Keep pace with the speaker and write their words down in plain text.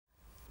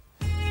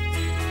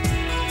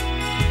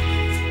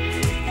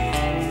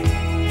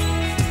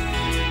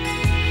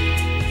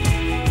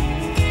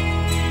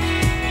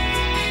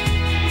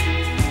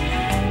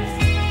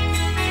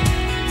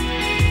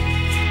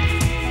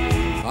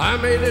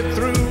went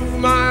through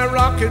my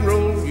rock and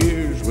roll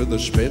years with a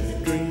spent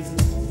dream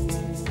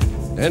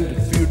and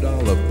a few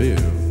dollar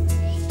bills.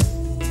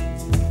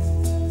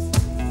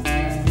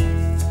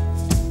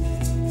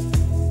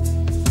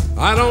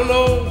 I don't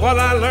know what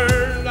I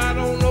learned, I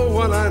don't know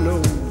what I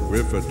know.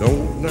 If I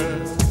don't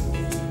now,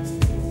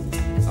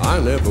 I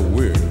never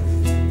will.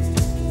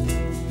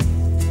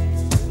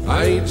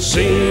 I ain't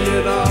seen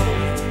it all,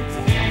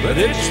 but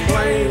it's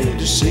plain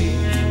to see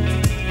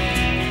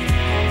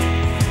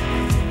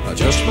I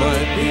just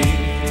might be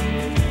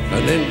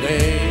an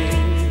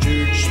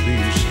endangered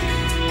species.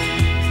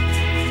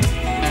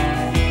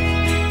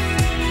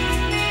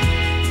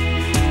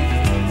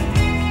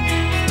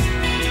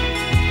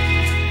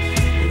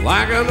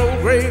 Like an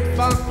old gray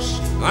fox,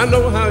 I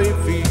know how he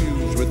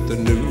feels with the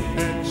new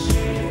axe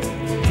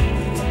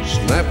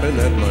snapping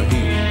at my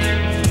heels.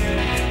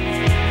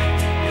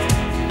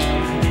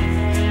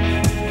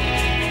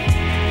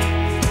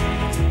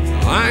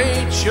 I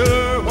ain't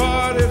sure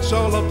what it's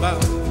all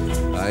about,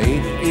 I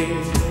ain't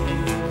in,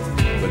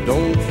 but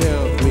don't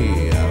count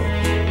me out.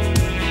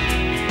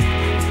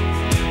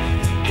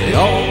 They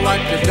all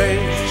like to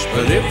dance,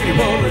 but if you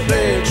want to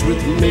dance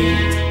with me,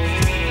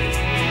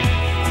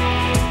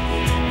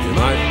 you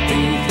might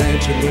be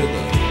dancing with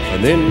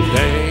an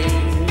endangered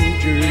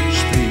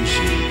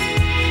species.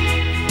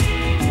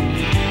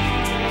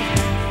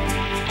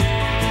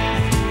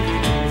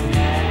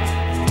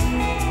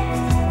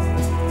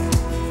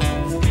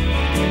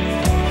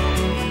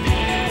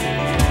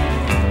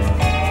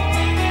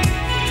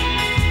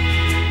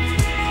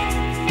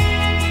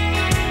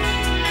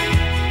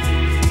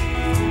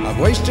 I've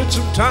wasted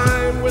some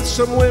time with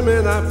some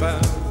women I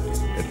found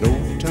at no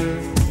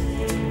time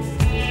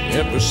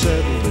ever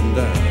settling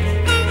down.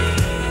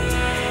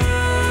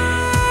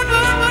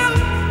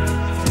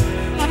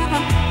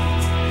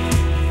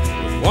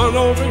 One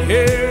over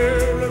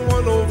here and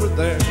one over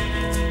there,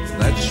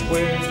 that's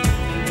where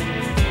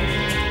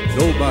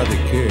nobody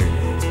cares.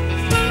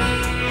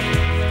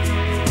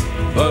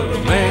 But a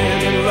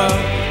man in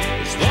love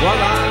is what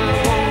I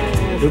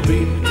want to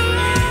be.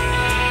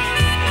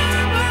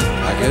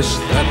 I guess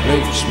that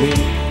makes me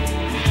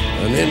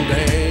an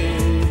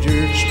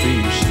endangered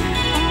species.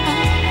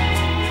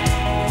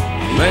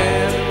 A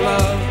man in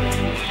love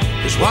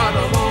is what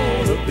I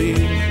want to be.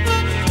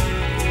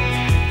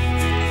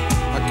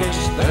 I guess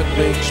that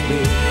makes me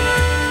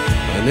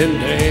an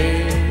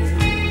endangered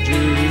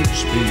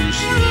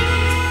species.